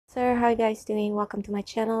So how are you guys doing? Welcome to my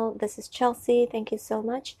channel. This is Chelsea. Thank you so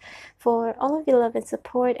much for all of your love and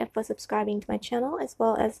support and for subscribing to my channel as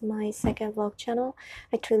well as my second vlog channel.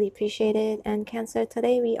 I truly appreciate it. And Cancer,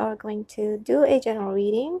 today we are going to do a general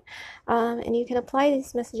reading, and you can apply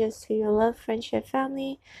these messages to your love, friendship,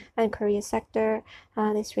 family, and career sector.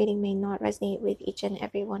 This reading may not resonate with each and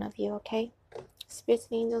every one of you, okay? Spirits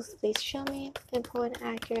and angels, please show me the important,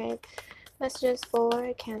 accurate messages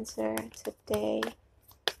for Cancer today.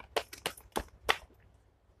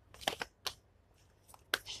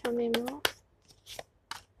 Show me more.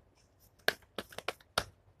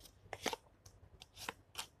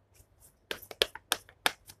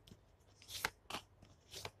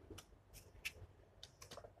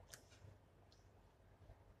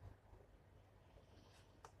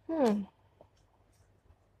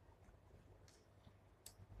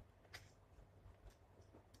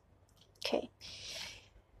 Okay.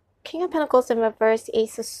 King of Pentacles in reverse,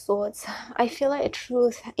 Ace of Swords. I feel like a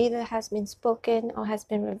truth either has been spoken or has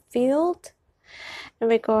been revealed in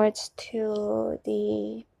regards to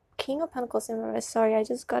the King of Pentacles in reverse. Sorry, I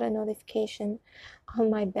just got a notification on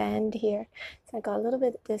my band here, so I got a little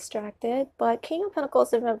bit distracted. But King of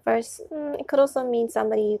Pentacles in reverse, it could also mean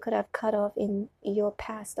somebody you could have cut off in your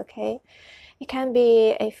past, okay? It can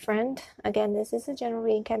be a friend. Again, this is a general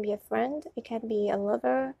reading. It can be a friend. It can be a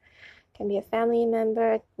lover. Can be a family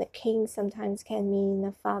member. The king sometimes can mean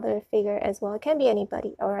a father figure as well. It can be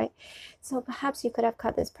anybody, all right? So perhaps you could have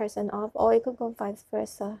cut this person off, or it could go vice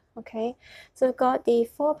versa, okay? So we've got the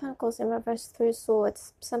Four of Pentacles in reverse, Three of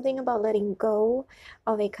Swords. Something about letting go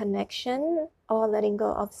of a connection or letting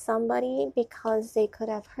go of somebody because they could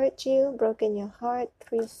have hurt you, broken your heart.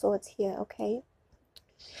 Three of Swords here, okay?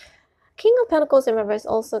 King of Pentacles in reverse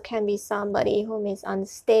also can be somebody who is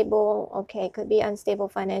unstable. Okay, it could be unstable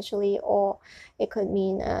financially, or it could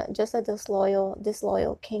mean just a disloyal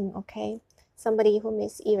king. Okay, somebody who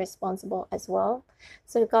is irresponsible as well.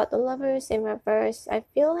 So we've got the Lovers in reverse. I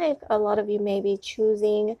feel like a lot of you may be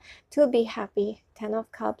choosing to be happy, Ten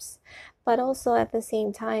of Cups, but also at the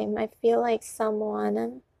same time, I feel like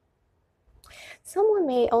someone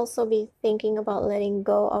may also be thinking about letting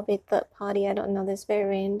go of a third party. I don't know, this is very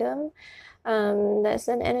random. There's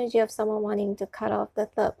an energy of someone wanting to cut off the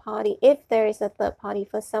third party. If there is a third party,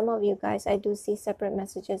 for some of you guys, I do see separate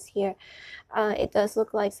messages here. It does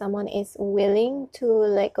look like someone is willing to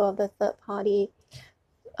let go of the third party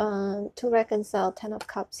to reconcile. Ten of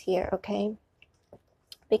Cups here, okay?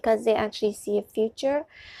 Because they actually see a future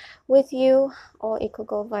with you, or it could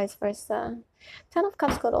go vice versa. Ten of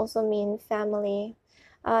Cups could also mean family.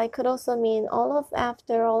 It could also mean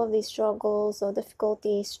after all of these struggles or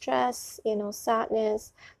difficulty, stress,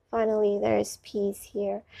 sadness, finally there is peace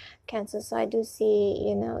here, Cancer. So I do see,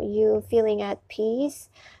 you feeling at peace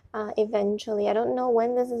eventually. I don't know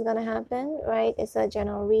when this is going to happen, right? It's a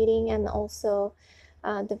general reading, and also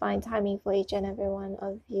divine timing for each and every one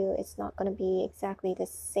of you. It's not going to be exactly the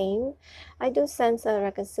same. I do sense a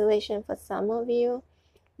reconciliation for some of you,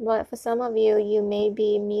 but for some of you, you may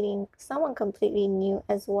be meeting someone completely new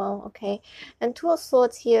as well, okay? And Two of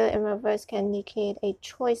Swords here in reverse can indicate a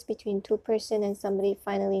choice between two person and somebody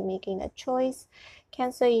finally making a choice.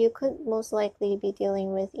 Cancer, you could most likely be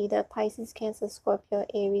dealing with either Pisces, Cancer, Scorpio,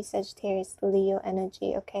 Aries, Sagittarius, Leo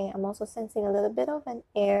energy, okay? I'm also sensing a little bit of an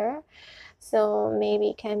air. So maybe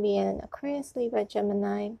it can be an Aquarius, Libra,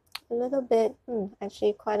 Gemini, a little bit,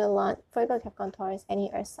 actually quite a lot. Virgo, Capricorn, Taurus, any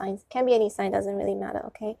earth signs. Can be any sign, doesn't really matter,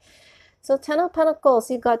 okay? So Ten of Pentacles,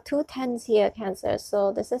 you got two tens here, Cancer.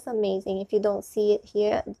 So this is amazing. If you don't see it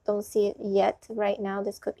here, don't see it yet right now,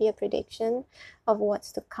 this could be a prediction of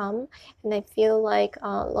what's to come. And I feel like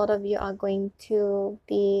a lot of you are going to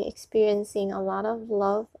be experiencing a lot of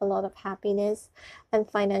love, a lot of happiness, and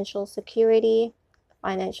financial security,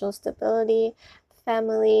 financial stability.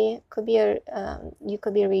 Family could be you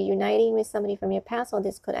could be reuniting with somebody from your past, or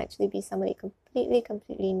this could actually be somebody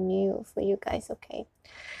completely new for you guys, okay?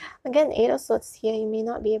 Again, Eight of Swords here, you may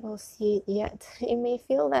not be able to see it yet. You may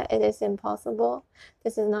feel that it is impossible,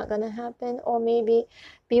 this is not going to happen, or maybe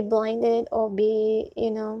be blinded or be,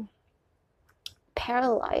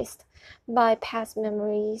 paralyzed by past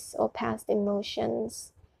memories or past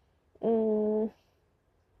emotions. But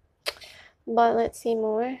let's see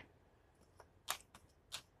more.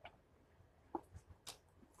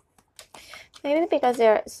 Maybe because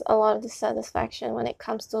there's a lot of dissatisfaction when it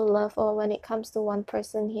comes to love, or when it comes to one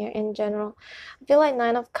person here in general. I feel like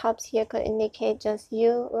Nine of Cups here could indicate just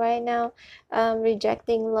you right now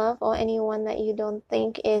rejecting love, or anyone that you don't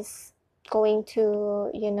think is going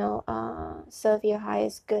to, serve your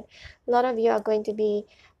highest good. A lot of you are going to be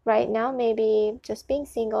right now, maybe just being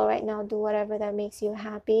single right now, do whatever that makes you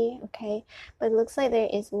happy, okay? But it looks like there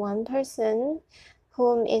is one person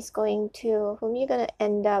whom you're gonna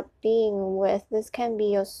end up being with. This can be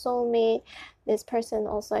your soulmate. This person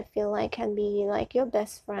also, I feel like, can be like your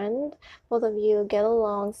best friend. Both of you get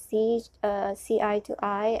along, see eye to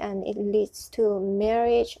eye, and it leads to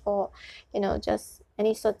marriage, or just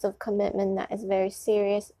any sorts of commitment that is very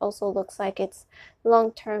serious. Also looks like it's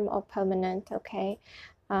long-term or permanent, okay?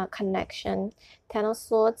 Connection. Ten of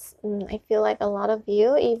Swords, I feel like a lot of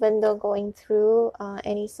you, even though going through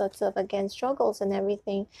any sorts of, again, struggles and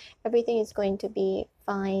everything is going to be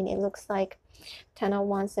fine. It looks like Ten of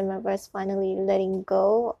Wands in reverse, finally letting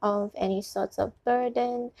go of any sorts of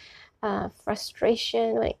burden,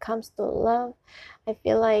 frustration when it comes to love. I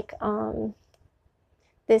feel like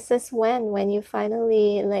this is when you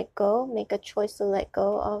finally let go, make a choice to let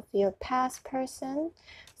go of your past person.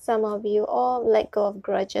 Some of you, or let go of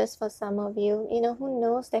grudges for some of you. Who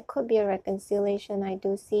knows? There could be a reconciliation. I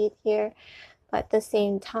do see it here. But at the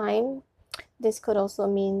same time, this could also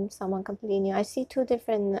mean someone completely new. I see two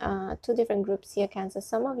different groups here, Cancer.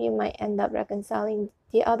 Some of you might end up reconciling.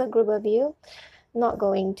 The other group of you not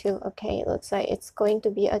going to. Okay, it looks like it's going to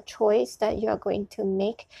be a choice that you are going to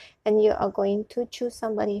make, and you are going to choose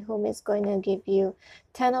somebody whom is going to give you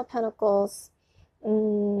Ten of Pentacles,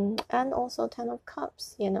 and also Ten of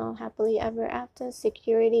Cups, happily ever after,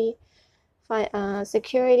 security,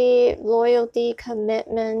 loyalty,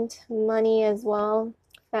 commitment, money as well,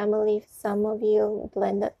 family. Some of you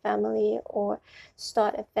blended family or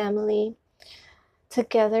start a family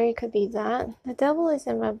together. It could be that. The Devil is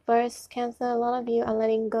in reverse, Cancer. A lot of you are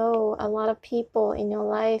letting go a lot of people in your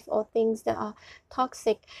life, or things that are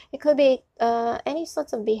toxic. It could be any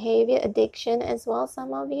sorts of behavior, addiction as well.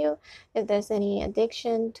 Some of you, if there's any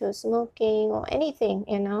addiction to smoking or anything,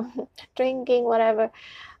 drinking, whatever,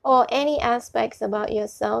 or any aspects about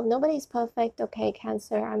yourself. Nobody's perfect, okay,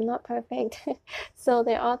 Cancer? I'm not perfect. So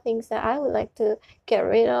there are things that I would like to get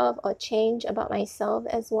rid of or change about myself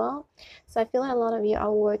as well. So I feel like a lot of you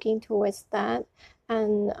are working towards that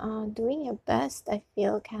and doing your best, I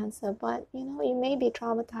feel, Cancer. But you may be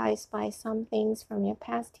traumatized by some things from your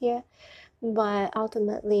past here, but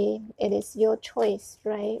ultimately it is your choice,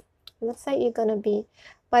 right? It looks like you're gonna be,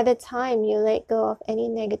 by the time you let go of any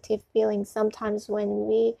negative feelings, sometimes when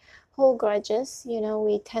we hold grudges,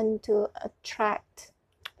 we tend to attract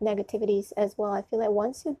negativities as well. I feel like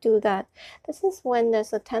once you do that, this is when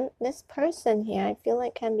there's this person here, I feel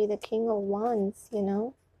like, can be the King of Wands,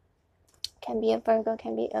 can be a Virgo,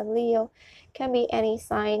 can be a Leo, can be any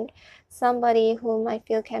sign. Somebody whom I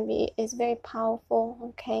feel is very powerful,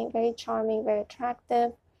 okay, very charming, very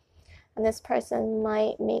attractive. And this person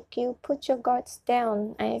might make you put your guards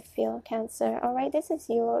down, I feel, Cancer. Alright, this is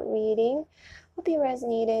your reading. Hope you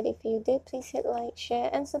resonated. If you did, please hit like, share,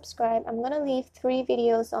 and subscribe. I'm going to leave 3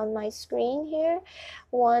 videos on my screen here.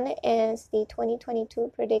 One is the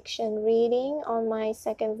 2022 prediction reading on my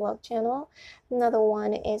second vlog channel. Another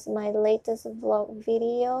one is my latest vlog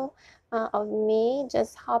video of me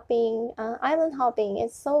just hopping, island hopping.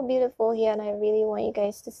 It's so beautiful here, and I really want you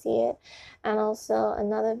guys to see it. And also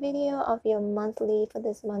another video of your monthly for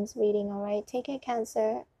this month's reading. Alright, take care,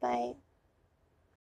 Cancer. Bye.